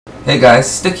Hey guys,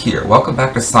 Stikk here. Welcome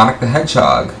back to Sonic the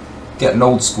Hedgehog. Getting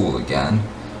old school again.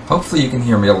 Hopefully you can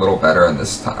hear me a little better in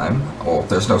this time. Well,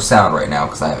 there's no sound right now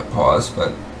because I haven't paused,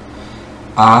 but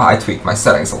I tweaked my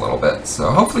settings a little bit,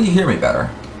 so hopefully you hear me better.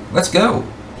 Let's go!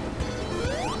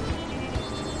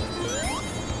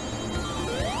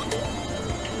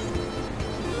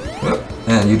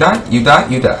 And you die, you die,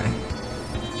 you die.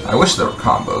 I wish there were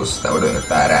combos. That would have been a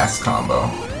badass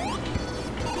combo.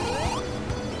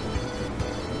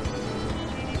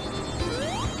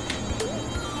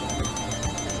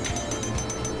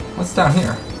 What's down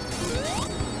here?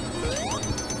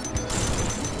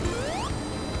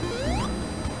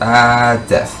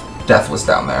 Death. Death was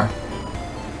down there.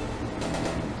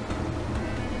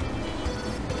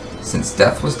 Since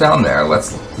Death was down there,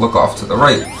 let's look off to the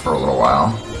right for a little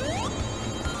while.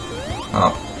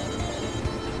 Oh.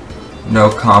 No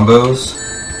combos.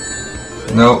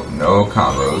 Nope, no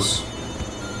combos.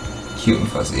 Cute and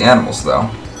fuzzy animals, though.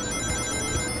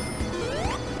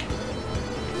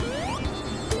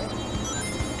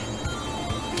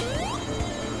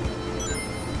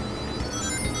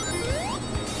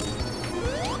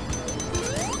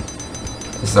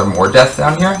 Is there more death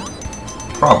down here?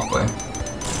 Probably.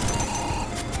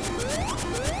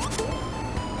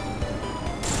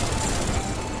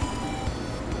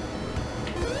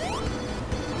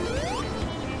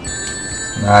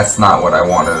 That's not what I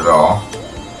wanted at all.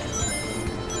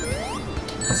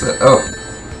 That's it. Oh.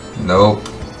 Nope.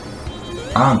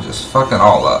 I'm just fucking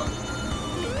all up.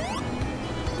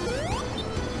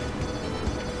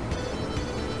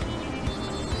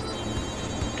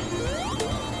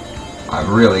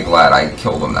 I'm really glad I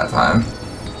killed him that time.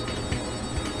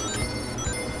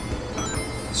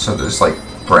 So there's like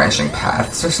branching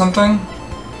paths or something?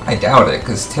 I doubt it,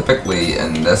 because typically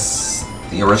in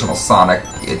the original Sonic,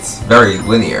 it's very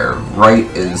linear. Right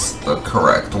is the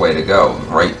correct way to go.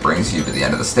 Right brings you to the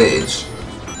end of the stage.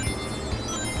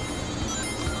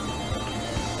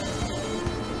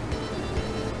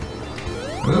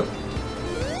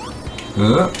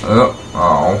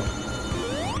 Oh.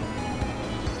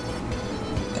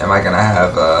 Am I gonna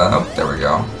have, oh, there we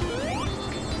go.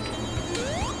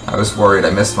 I was worried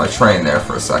I missed my train there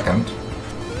for a second.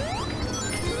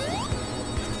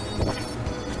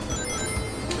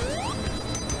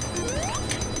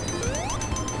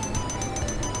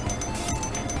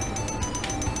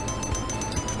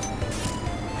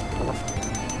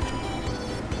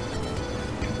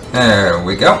 There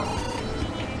we go.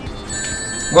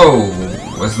 Whoa,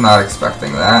 was not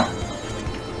expecting that.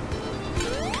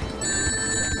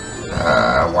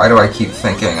 Why do I keep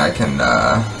thinking I can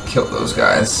kill those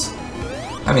guys?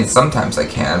 I mean, sometimes I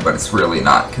can, but it's really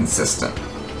not consistent.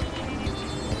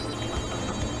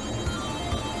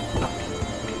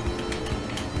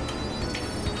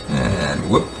 And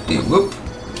whoop-de-whoop.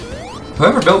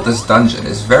 Whoever built this dungeon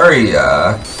is very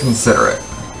considerate.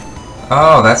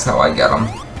 Oh, that's how I get them.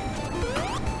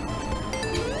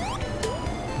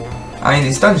 I mean,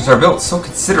 these dungeons are built so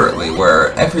considerately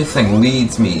where everything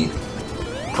leads me,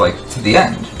 like, to the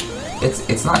end.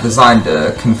 It's not designed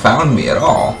to confound me at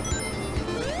all.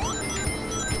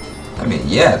 I mean,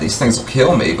 yeah, these things will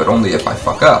kill me, but only if I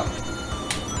fuck up.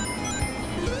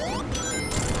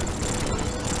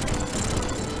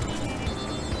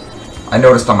 I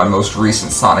noticed on my most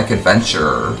recent Sonic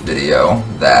Adventure video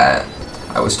that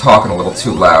I was talking a little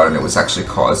too loud and it was actually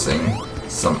causing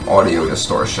some audio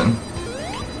distortion.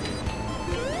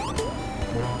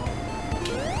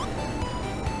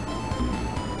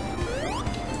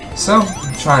 So,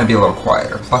 I'm trying to be a little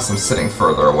quieter, plus I'm sitting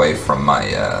further away from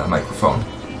my microphone.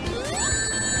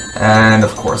 And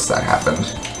of course that happened.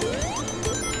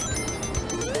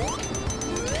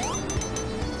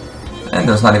 And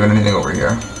there's not even anything over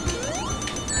here.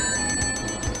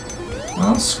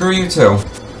 Well, screw you too.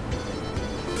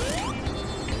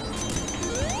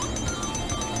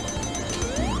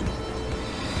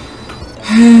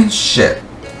 Shit.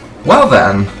 Well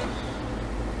then.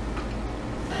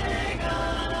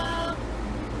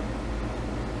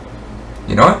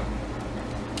 You know what?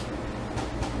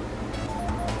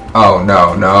 Oh,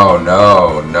 no, no,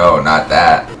 no, no, not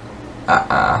that.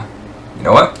 You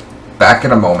know what? Back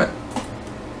in a moment.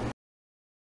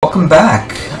 Welcome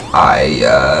back.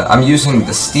 I'm using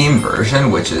the Steam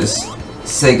version, which is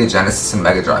Sega Genesis and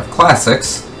Mega Drive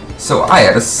Classics, so I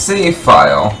had a save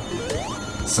file.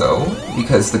 So,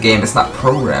 because the game is not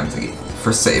programmed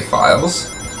for save files,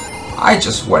 I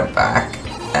just went back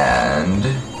and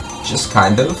just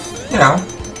kind of, you know,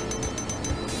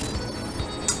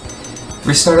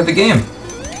 restarted the game.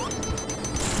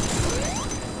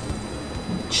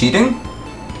 Cheating?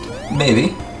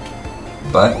 Maybe.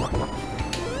 But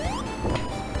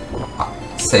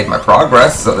save my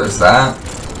progress, so there's that.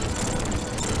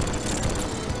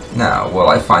 Now, will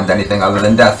I find anything other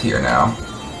than death here now?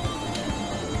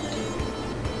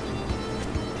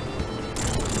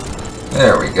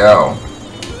 There we go.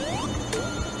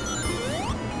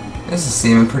 This is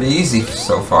seeming pretty easy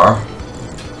so far.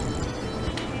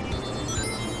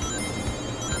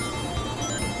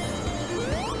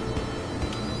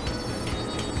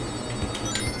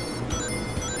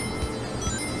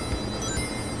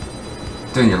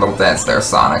 Doing your little dance there,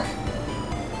 Sonic.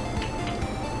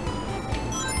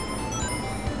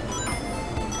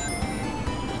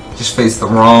 Just faced the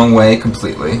wrong way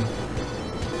completely.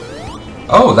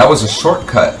 Oh, that was a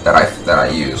shortcut that I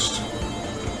used.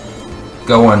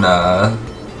 Going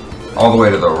all the way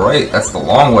to the right, that's the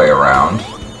long way around.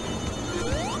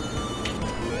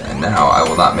 And now I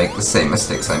will not make the same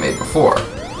mistakes I made before.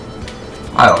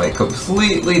 I'll make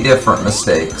completely different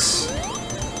mistakes.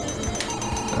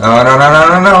 Oh, no, no, no,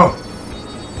 no, no!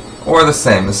 Or the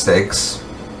same mistakes.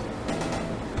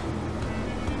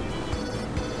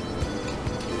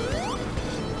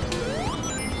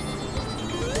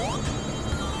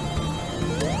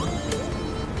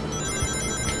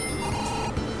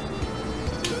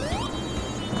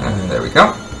 And there we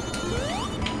go.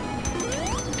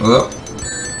 Whoop.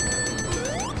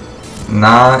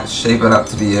 Not shaping up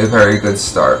to be a very good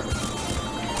start.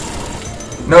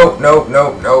 Nope, nope,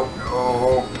 nope, nope.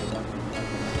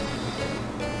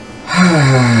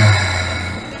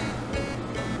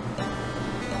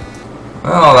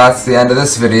 Well, that's the end of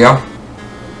this video.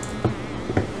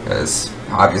 Because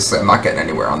obviously I'm not getting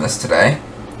anywhere on this today.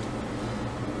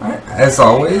 Alright, as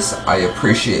always, I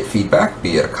appreciate feedback,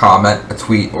 be it a comment, a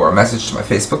tweet, or a message to my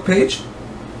Facebook page.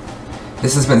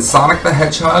 This has been Sonic the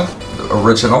Hedgehog, the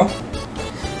original.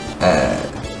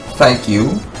 Thank you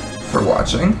for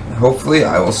watching. Hopefully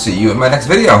I will see you in my next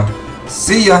video.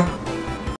 See ya!